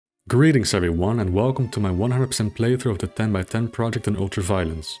Greetings everyone and welcome to my 100% playthrough of the 10x10 project on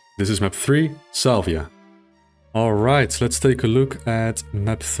Ultraviolence. This is map 3, Salvia. Alright, let's take a look at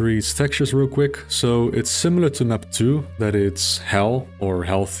map 3's textures real quick. So it's similar to map 2, that it's hell or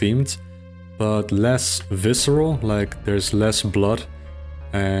hell themed, but less visceral, like there's less blood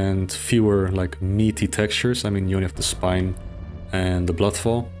and fewer like meaty textures. I mean, you only have the spine and the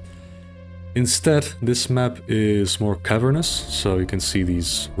bloodfall. Instead, this map is more cavernous, so you can see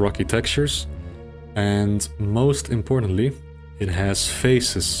these rocky textures. And most importantly, it has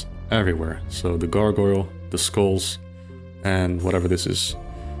faces everywhere. So the gargoyle, the skulls, and whatever this is.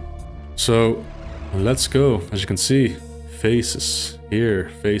 So let's go. As you can see, faces here,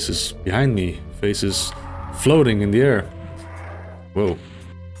 faces behind me, faces floating in the air. Whoa,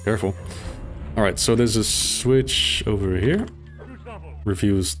 careful. Alright, so there's a switch over here.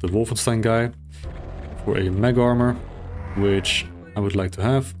 Reviews the Wolfenstein guy for a mega armor, which I would like to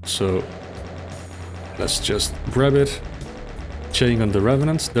have, so let's just grab it. Chain on the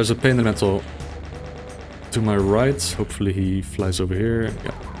Revenant. There's a pain elemental to my right. Hopefully he flies over here.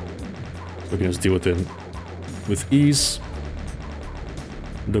 Yeah, so we can just deal with him with ease.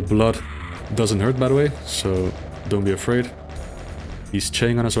 The blood doesn't hurt, by the way, so don't be afraid. These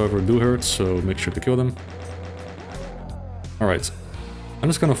chain gunners, however, do hurt, so make sure to kill them. Alright. I'm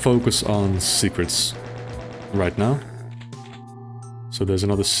just gonna focus on secrets right now. So there's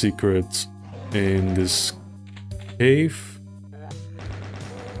another secret in this cave.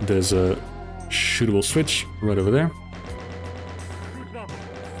 There's a shootable switch right over there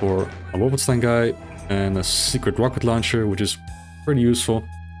for a Wolfenstein guy, and a secret rocket launcher, which is pretty useful.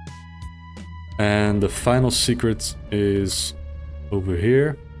 And the final secret is over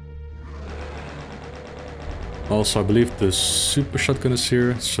here. Also, I believe the super shotgun is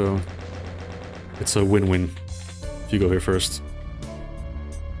here, so it's a win-win if you go here first.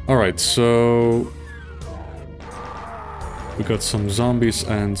 Alright, so we got some zombies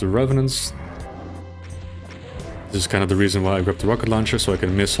and the revenants. This is kind of the reason why I grabbed the rocket launcher, so I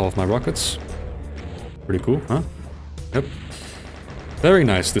can miss half my rockets. Pretty cool, huh? Yep. Very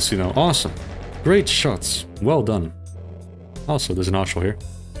nice this, you know. Awesome. Great shots. Well done. Also, there's an archer here.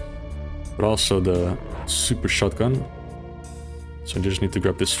 But also the super shotgun. So I just need to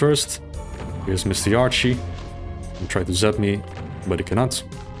grab this first. Here's Mr. Archie. And try to zap me, but he cannot.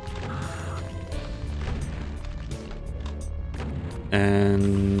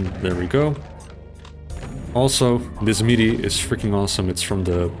 And there we go. Also, this meaty is freaking awesome. It's from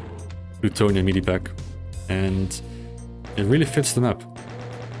the Plutonia meaty pack. And it really fits the map.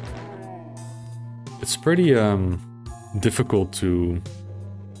 It's pretty difficult to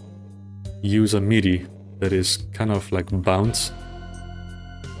use a meaty that is kind of like bound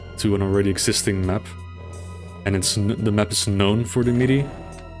to an already existing map, and the map is known for the meaty,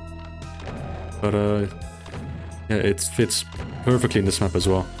 but yeah, it fits perfectly in this map as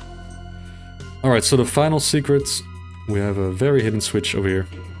well. Alright, so the final secret, we have a very hidden switch over here.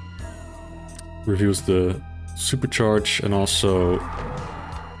 Reviews the supercharge and also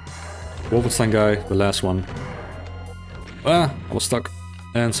Wolfenstein guy, the last one. Ah, I was stuck.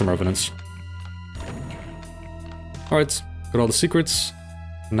 And some revenants. Alright, got all the secrets.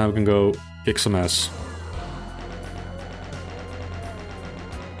 Now we can go kick some ass.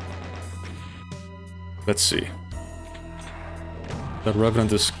 Let's see. That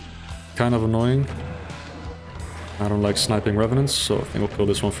revenant is kind of annoying. I don't like sniping revenants, so I think I'll kill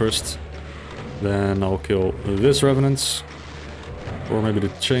this one first. Then I'll kill this revenant. Or maybe the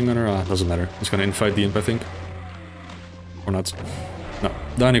chain gunner. Ah, doesn't matter. He's gonna infight the imp, I think. Or not. No,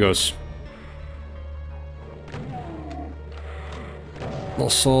 down he goes.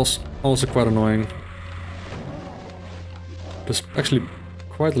 Lost souls, also quite annoying. There's actually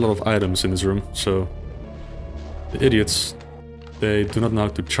quite a lot of items in this room, so the idiots, they do not know how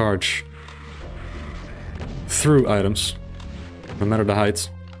to charge through items, no matter the height.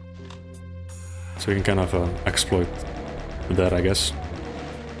 So you can kind of exploit that, I guess.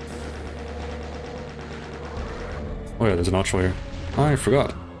 Oh yeah, there's an archer here. I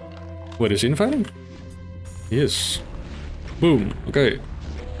forgot. Wait, is he infighting? He is. Boom. Okay.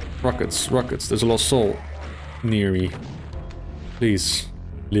 Rockets, rockets. There's a lost soul near me. Please,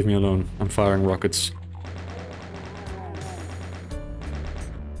 leave me alone. I'm firing rockets.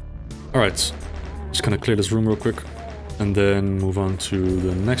 Alright. Just gonna clear this room real quick. And then move on to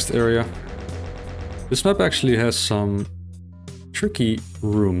the next area. This map actually has some tricky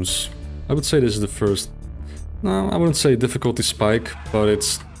rooms. I would say this is the first... No, I wouldn't say difficulty spike, but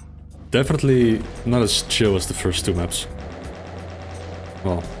it's definitely not as chill as the first two maps.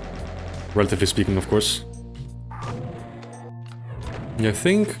 Well, relatively speaking, of course. I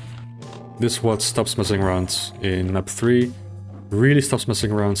think this WAD stops messing around in map 3, really stops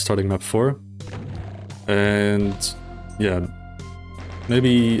messing around starting map 4. And yeah,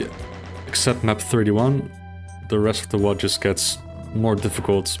 maybe except map 31, the rest of the WAD just gets more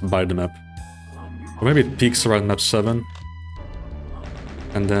difficult by the map. Or maybe it peaks around map 7.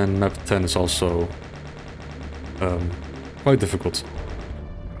 And then map 10 is also quite difficult.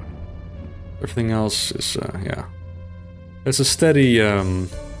 Everything else is, yeah. There's a steady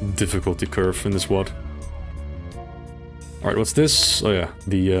difficulty curve in this WAD. Alright, what's this? Oh yeah,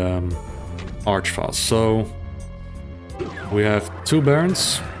 the arch files. So we have 2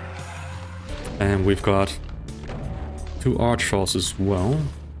 barons. And we've got 2 arch files as well.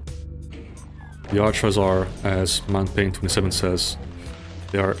 The arch files are, as Mount Pain 27 says,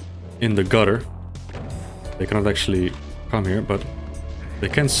 they are in the gutter. They cannot actually come here, but they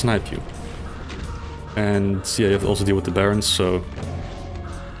can snipe you. And yeah, you have to also deal with the barons, so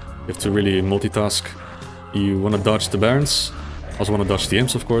you have to really multitask. You want to dodge the barons, also want to dodge the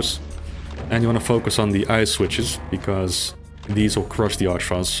imps, of course. And you want to focus on the eye switches, because these will crush the arch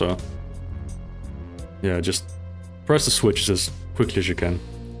files, so yeah, just press the switches as quickly as you can.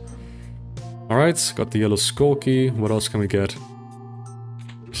 Alright, got the yellow skull key. What else can we get?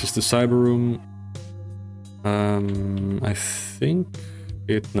 This is the cyber room. I think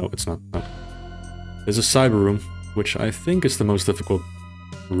it... No, it's not. No. There's a cyber room, which I think is the most difficult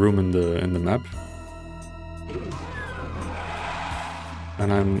room in the map.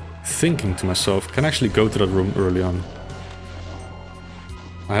 And I'm thinking to myself, can I actually go to that room early on?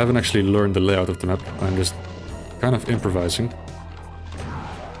 I haven't actually learned the layout of the map. I'm just kind of improvising.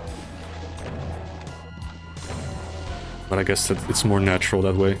 But I guess that it's more natural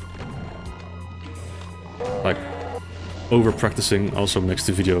that way. Like, over-practicing also makes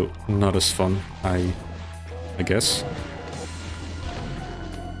the video not as fun, I guess.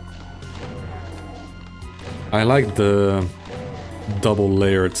 I like the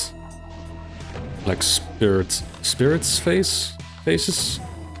double-layered, like, spirits faces?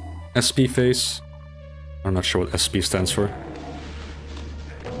 SP face? I'm not sure what SP stands for.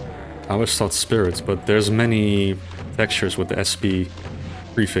 I always thought spirits, but there's many textures with the SP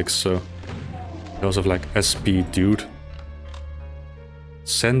prefix, so they also have like SP dude.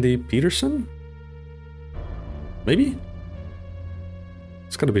 Sandy Peterson? Maybe?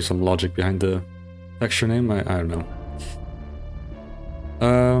 There's gotta be some logic behind the texture name, I don't know.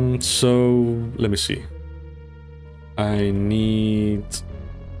 So let me see. I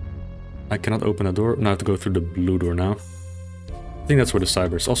cannot open a door. Now I have to go through the blue door now. I think that's where the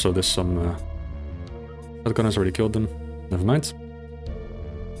cyber is. Also, there's some... Shotgun has already killed them. Never mind.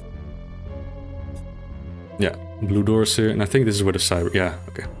 Yeah, blue doors here. And I think this is where the cyber... Yeah,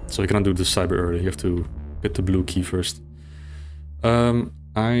 okay. So you cannot do the cyber early. You have to get the blue key first.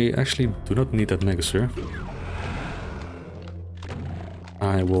 I actually do not need that Megasphere.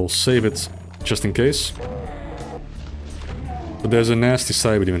 I will save it just in case. But there's a nasty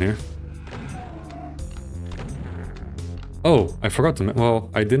cyber demon here. Oh, I forgot to... Well,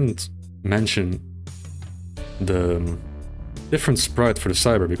 I didn't mention the different sprite for the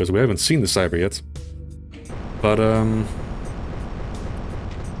cyber, because we haven't seen the cyber yet. But,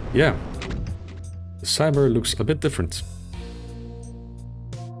 yeah. The cyber looks a bit different.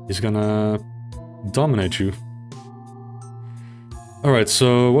 He's gonna dominate you. Alright,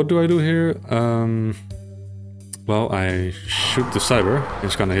 so what do I do here? Well, I shoot the cyber.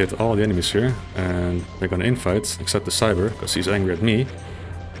 He's gonna hit all the enemies here, and they're gonna infight, except the cyber, because he's angry at me.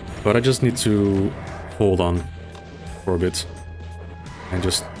 But I just need to hold on for a bit and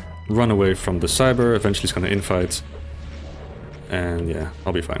just run away from the cyber. Eventually he's gonna infight, and yeah,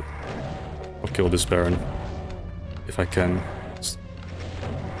 I'll be fine. I'll kill this Baron if I can.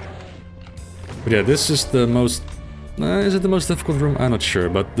 But yeah, this is the most... is it the most difficult room? I'm not sure,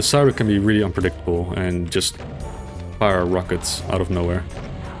 but the cyber can be really unpredictable and just fire rockets out of nowhere.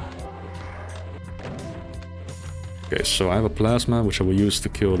 Okay, so I have a plasma, which I will use to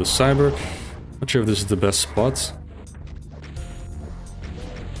kill the cyber. Not sure if this is the best spot.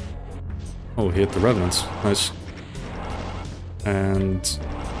 Oh, he hit the revenants. Nice. And...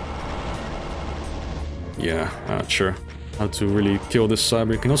 yeah, not sure how to really kill this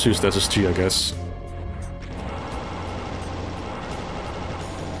cyber. You can also use the SSG, I guess.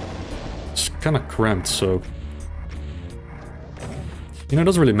 It's kind of cramped, so... you know, it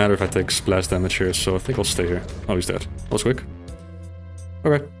doesn't really matter if I take splash damage here, so I think I'll stay here. Oh, he's dead. That was quick.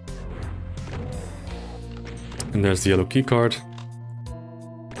 Okay. And there's the yellow keycard,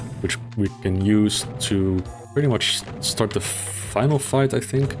 which we can use to pretty much start the final fight, I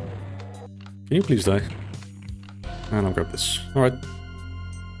think. Can you please die? And I'll grab this. Alright.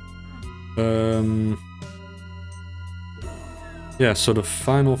 Yeah, so the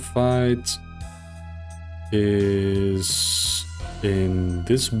final fight is in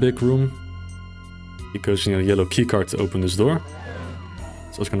this big room, because you need a yellow keycard to open this door.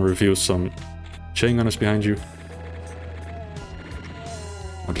 So it's gonna reveal some chain gunners behind you.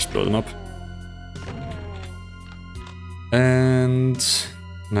 I'll just blow them up. And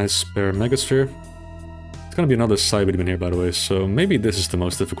nice spare megasphere. It's gonna be another cyber demon here, by the way. So maybe this is the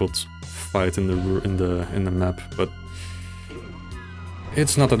most difficult fight in the map, but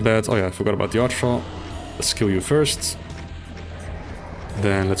it's not that bad. Oh yeah, I forgot about the archfall. Let's kill you first.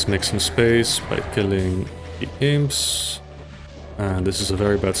 Then let's make some space by killing the imps. And this is a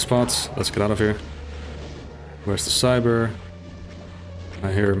very bad spot. Let's get out of here. Where's the cyber?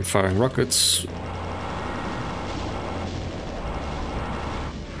 I hear him firing rockets.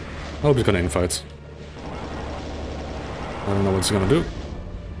 I hope he's gonna infight. I don't know what he's gonna do.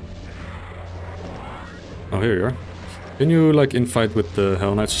 Oh, here you are. Can you, like, infight with the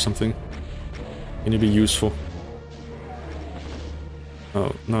Hell Knights or something? Can you be useful?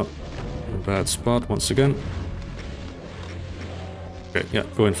 Oh, no. Bad spot once again. Okay, yeah,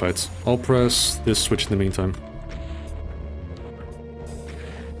 go infight. I'll press this switch in the meantime.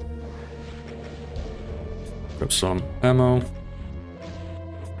 Grab some ammo.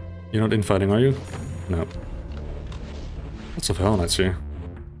 You're not infighting, are you? No. Lots of Hell Knights here.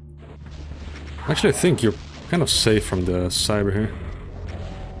 Actually, I think you're kind of safe from the cyber here.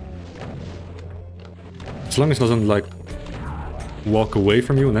 As long as it doesn't, like, walk away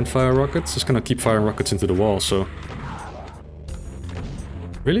from you and then fire rockets, it's gonna keep firing rockets into the wall, so...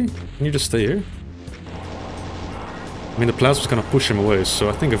 Really? Can you just stay here? I mean, the plasma's gonna push him away, so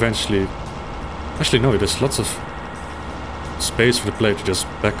I think eventually... Actually, no, there's lots of space for the player to just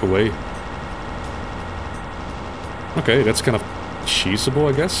back away. Okay, that's kind of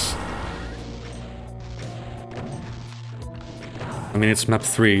cheesable, I guess. I mean, it's map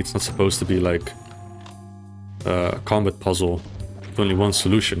 3, it's not supposed to be like a combat puzzle with only one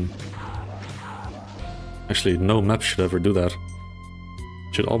solution. Actually, no map should ever do that.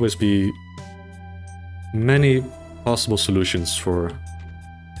 Should always be many possible solutions for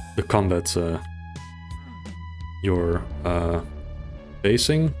the combat you're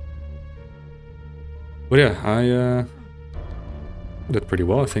facing. But yeah, I did pretty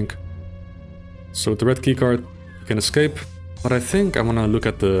well, I think. So with the red keycard, you can escape. But I think I want to look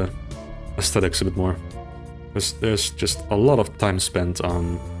at the aesthetics a bit more. Because there's just a lot of time spent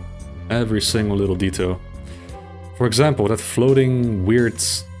on every single little detail. For example, that floating weird...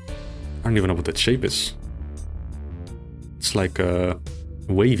 I don't even know what that shape is. It's like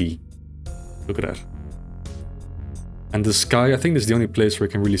wavy. Look at that. And the sky, I think this is the only place where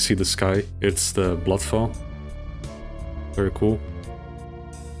you can really see the sky. It's the Bloodfall. Very cool.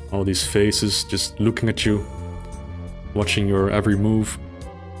 All these faces just looking at you. Watching your every move.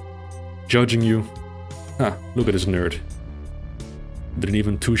 Judging you. Ah, look at this nerd. Didn't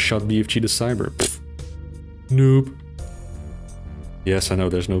even two-shot BFG the cyber. Pfft. Noob. Yes, I know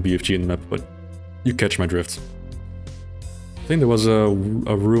there's no BFG in the map, but you catch my drift. I think there was a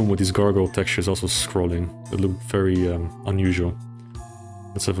room with these gargoyle textures also scrolling. It looked very unusual.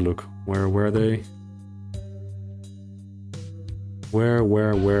 Let's have a look. Where were they? Where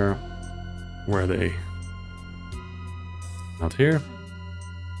were they? Not here.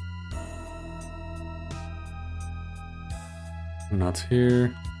 Not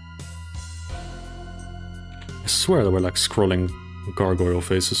here. I swear there were like scrolling gargoyle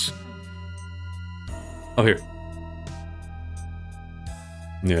faces. Oh, here.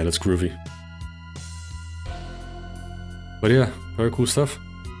 Yeah, that's groovy. But yeah, very cool stuff.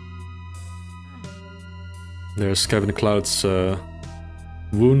 There's Kevin Cloud's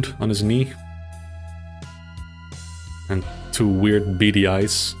wound on his knee. And two weird beady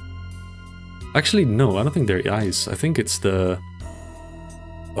eyes. Actually, no, I don't think they're eyes. I think it's the...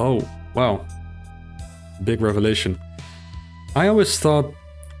 Oh, wow. Big revelation. I always thought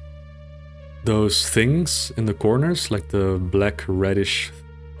those things in the corners, like the black reddish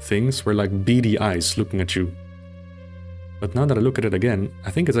things, were like beady eyes looking at you. But now that I look at it again,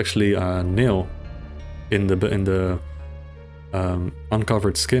 I think it's actually a nail in the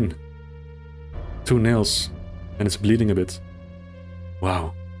uncovered skin. Two nails, and it's bleeding a bit.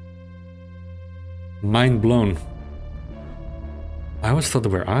 Wow. Mind blown. I always thought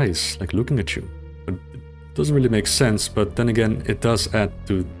there were eyes, like looking at you. But it doesn't really make sense, but then again, it does add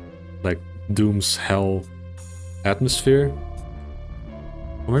to, like, Doom's hell atmosphere.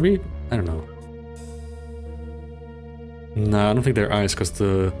 Or maybe, I don't know. Nah, I don't think they're eyes, because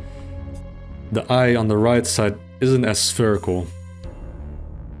the eye on the right side isn't as spherical.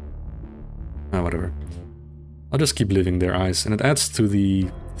 whatever. I'll just keep living their eyes, and it adds to the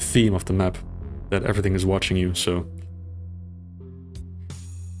theme of the map that everything is watching you, so...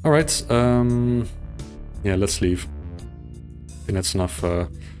 Alright, yeah, let's leave. I think that's enough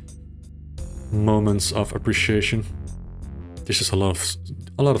moments of appreciation. There's just a lot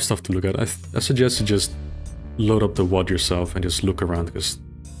of stuff to look at. I suggest you just load up the WAD yourself and just look around, because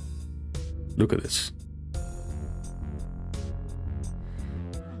look at this.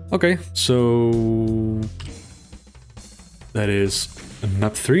 Okay, so that is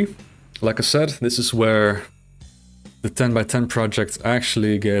map 3. Like I said, this is where the 10x10 project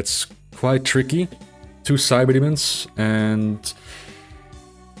actually gets quite tricky. 2 cyber demons and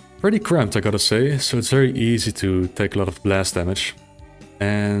pretty cramped, I gotta say, so it's very easy to take a lot of blast damage.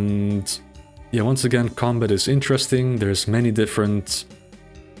 And yeah, once again, combat is interesting. There's many different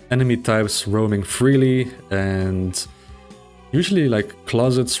enemy types roaming freely, and usually like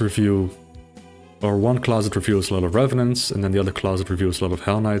closets review, or one closet reveals a lot of revenants, and then the other closet reveals a lot of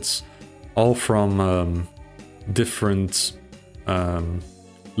hell knights, all from different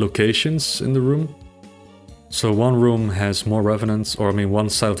locations in the room. So one room has more revenants, or I mean one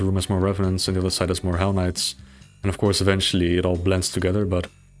side of the room has more revenants and the other side has more hell knights. And of course eventually it all blends together, but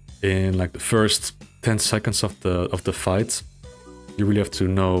in like the first 10 seconds of the fight, you really have to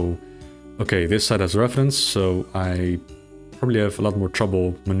know, okay, this side has revenants, so I probably have a lot more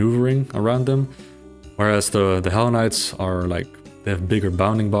trouble maneuvering around them. Whereas the hell knights are like, they have bigger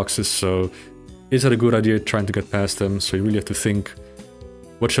bounding boxes, so is that a good idea trying to get past them? So you really have to think,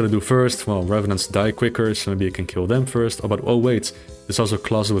 what should I do first? Well, revenants die quicker, so maybe I can kill them first. Oh, but oh wait, there's also a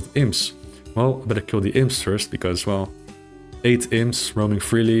closet with imps. Well, I better kill the imps first, because, well, 8 imps roaming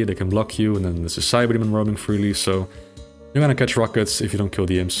freely, they can block you, and then there's a cyber demon roaming freely, so you're gonna catch rockets if you don't kill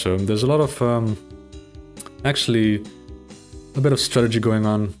the imps. So there's a lot of, actually, a bit of strategy going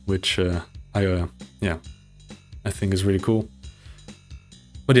on, which yeah, I think is really cool.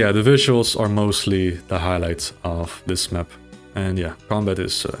 But yeah, the visuals are mostly the highlight of this map. And yeah, combat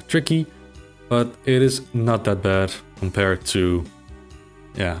is tricky, but it is not that bad compared to,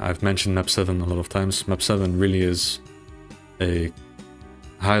 yeah, I've mentioned map 7 a lot of times. Map 7 really is a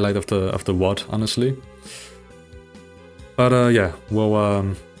highlight of the WAD, honestly. But yeah,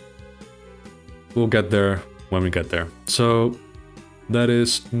 we'll get there when we get there. So that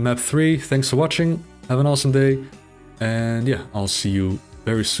is map 3. Thanks for watching. Have an awesome day. And yeah, I'll see you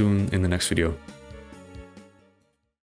very soon in the next video.